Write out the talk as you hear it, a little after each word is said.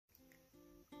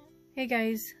Hey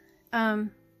guys,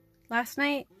 last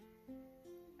night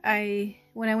when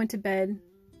I went to bed,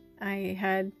 I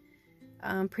had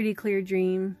a pretty clear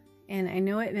dream, and I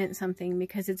know it meant something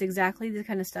because it's exactly the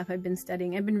kind of stuff I've been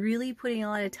studying. I've been really putting a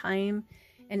lot of time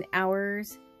and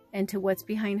hours into what's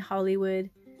behind Hollywood,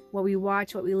 what we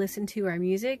watch, what we listen to, our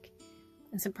music,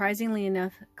 and surprisingly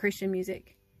enough, Christian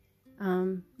music.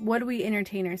 What do we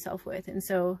entertain ourselves with? And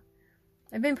so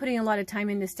I've been putting a lot of time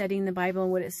into studying the Bible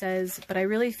and what it says, but I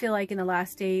really feel like in the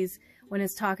last days when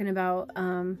it's talking about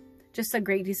just a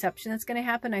great deception that's going to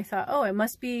happen, I thought, oh, it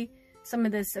must be some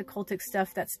of this occultic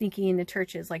stuff that's sneaking into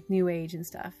churches like New Age and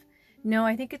stuff. No,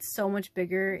 I think it's so much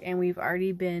bigger, and we've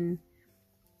already been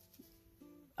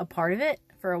a part of it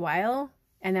for a while,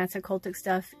 and that's occultic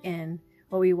stuff in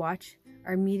what we watch,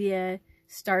 our media,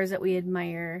 stars that we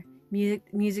admire,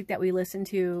 music that we listen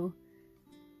to.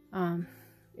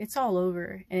 It's all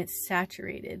over, and it's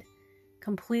saturated,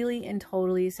 completely and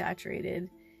totally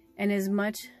saturated. And as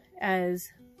much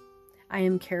as I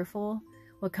am careful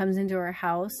what comes into our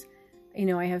house, you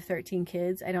know, I have 13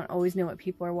 kids. I don't always know what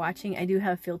people are watching. I do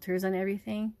have filters on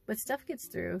everything, but stuff gets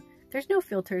through. There's no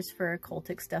filters for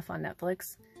occultic stuff on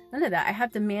Netflix. None of that. I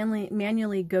have to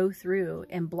manually go through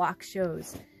and block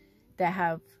shows that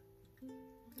have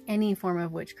any form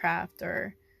of witchcraft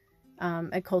or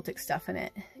occultic stuff in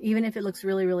it, even if it looks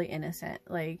really, really innocent,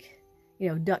 like, you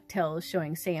know, DuckTales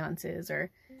showing seances,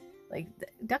 or like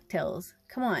DuckTales,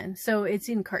 come on. So it's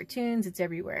in cartoons, it's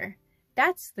everywhere.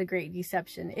 That's the great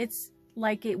deception. It's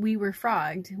like we were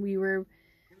frogged.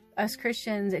 Us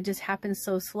Christians, it just happened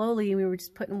so slowly, and we were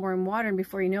just putting more in water, and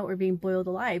before you know it, we're being boiled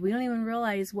alive. We don't even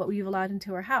realize what we've allowed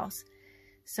into our house.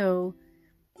 So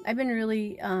I've been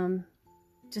really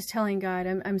just telling God,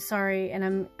 I'm sorry,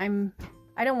 and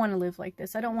I don't want to live like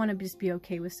this. I don't want to just be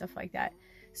okay with stuff like that.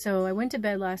 So I went to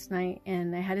bed last night,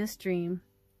 and I had this dream.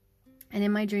 And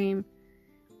in my dream,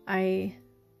 it's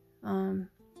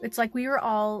like we were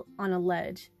all on a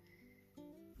ledge.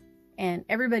 And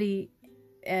everybody,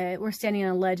 were standing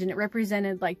on a ledge, and it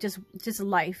represented like just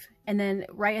life. And then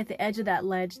right at the edge of that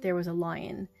ledge, there was a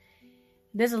lion.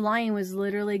 This lion was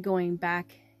literally going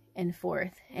back and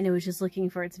forth, and it was just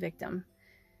looking for its victim.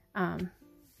 And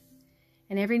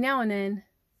every now and then,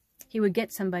 he would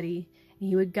get somebody, and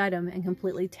he would gut them and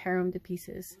completely tear them to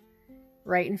pieces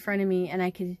right in front of me. And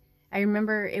I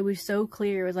remember it was so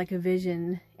clear. It was like a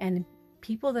vision. And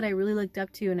people that I really looked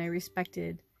up to and I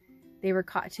respected, they were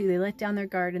caught too. They let down their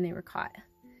guard and they were caught.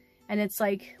 And it's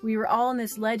like we were all on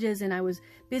this ledges, and I was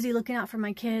busy looking out for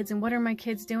my kids, and what are my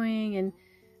kids doing,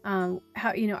 and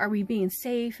how, you know, are we being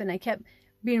safe? And I kept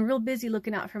being real busy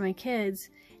looking out for my kids.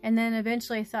 And then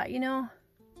eventually I thought, you know,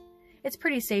 it's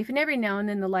pretty safe. And every now and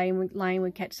then the lion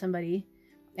would catch somebody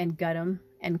and gut them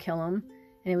and kill them.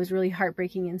 And it was really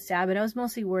heartbreaking and sad. But I was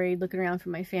mostly worried looking around for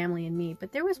my family and me.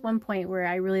 But there was one point where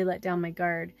I really let down my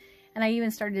guard. And I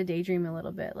even started to daydream a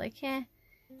little bit. Like,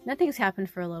 nothing's happened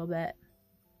for a little bit.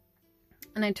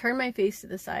 And I turned my face to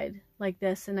the side like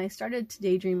this. And I started to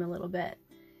daydream a little bit.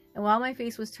 And while my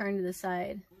face was turned to the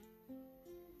side,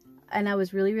 and I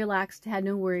was really relaxed, had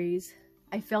no worries,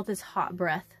 I felt this hot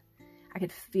breath. I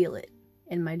could feel it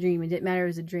in my dream. It didn't matter, it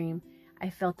was a dream. I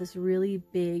felt this really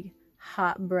big,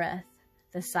 hot breath,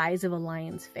 the size of a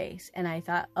lion's face. And I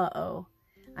thought, uh-oh.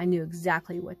 I knew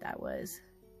exactly what that was.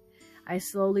 I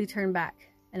slowly turned back,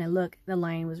 and I looked. The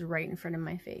lion was right in front of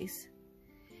my face.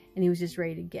 And he was just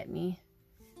ready to get me.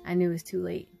 I knew it was too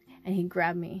late. And he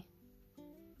grabbed me.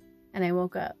 And I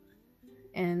woke up.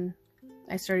 And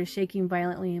I started shaking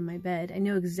violently in my bed. I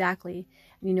knew exactly.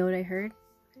 And you know what I heard?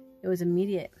 It was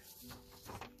immediate.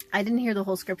 I didn't hear the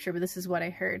whole scripture, but this is what I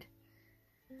heard.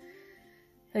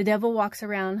 The devil walks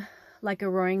around like a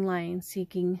roaring lion,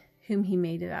 seeking whom he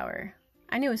may devour.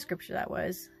 I knew what scripture that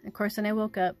was. Of course, when I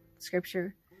woke up,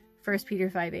 scripture, 1 Peter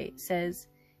 5:8 says,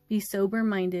 be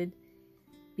sober-minded,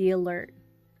 be alert.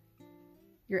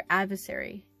 Your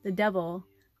adversary, the devil,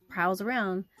 prowls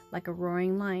around like a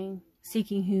roaring lion,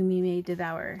 seeking whom he may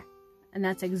devour. And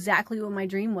that's exactly what my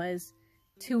dream was,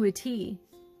 to a T.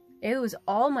 It was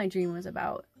all my dream was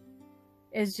about.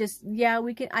 It's just, yeah,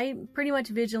 I'm pretty much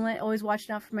vigilant, always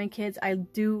watching out for my kids. I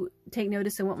do take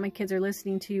notice of what my kids are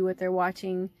listening to, what they're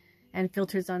watching, and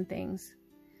filters on things.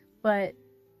 But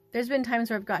there's been times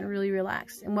where I've gotten really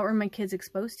relaxed. And what were my kids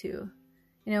exposed to?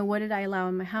 You know, what did I allow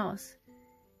in my house?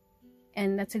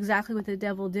 And that's exactly what the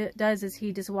devil does, is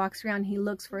he just walks around, he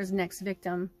looks for his next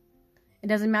victim. It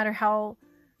doesn't matter how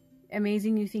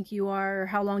amazing you think you are, or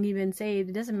how long you've been saved.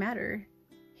 It doesn't matter.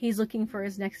 He's looking for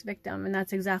his next victim, and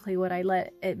that's exactly what I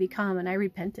let it become, and I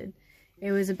repented.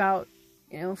 It was about,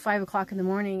 5 o'clock in the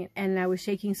morning, and I was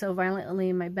shaking so violently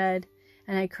in my bed,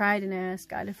 And I cried and I asked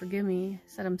God to forgive me. I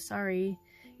said, I'm sorry.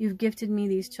 You've gifted me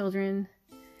these children,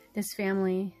 this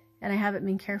family, and I haven't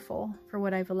been careful for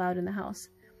what I've allowed in the house.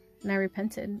 And I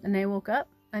repented. And I woke up.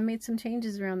 I made some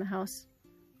changes around the house.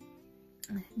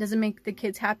 It doesn't make the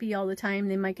kids happy all the time.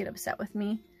 They might get upset with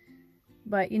me.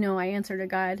 But, you know, I answer to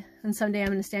God. And someday I'm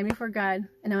going to stand before God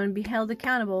and I'm going to be held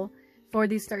accountable for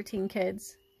these 13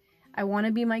 kids. I want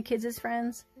to be my kids'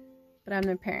 friends, but I'm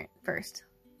their parent first.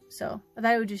 So I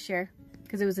thought I would just share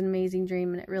because it was an amazing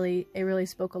dream and it really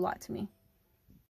spoke a lot to me.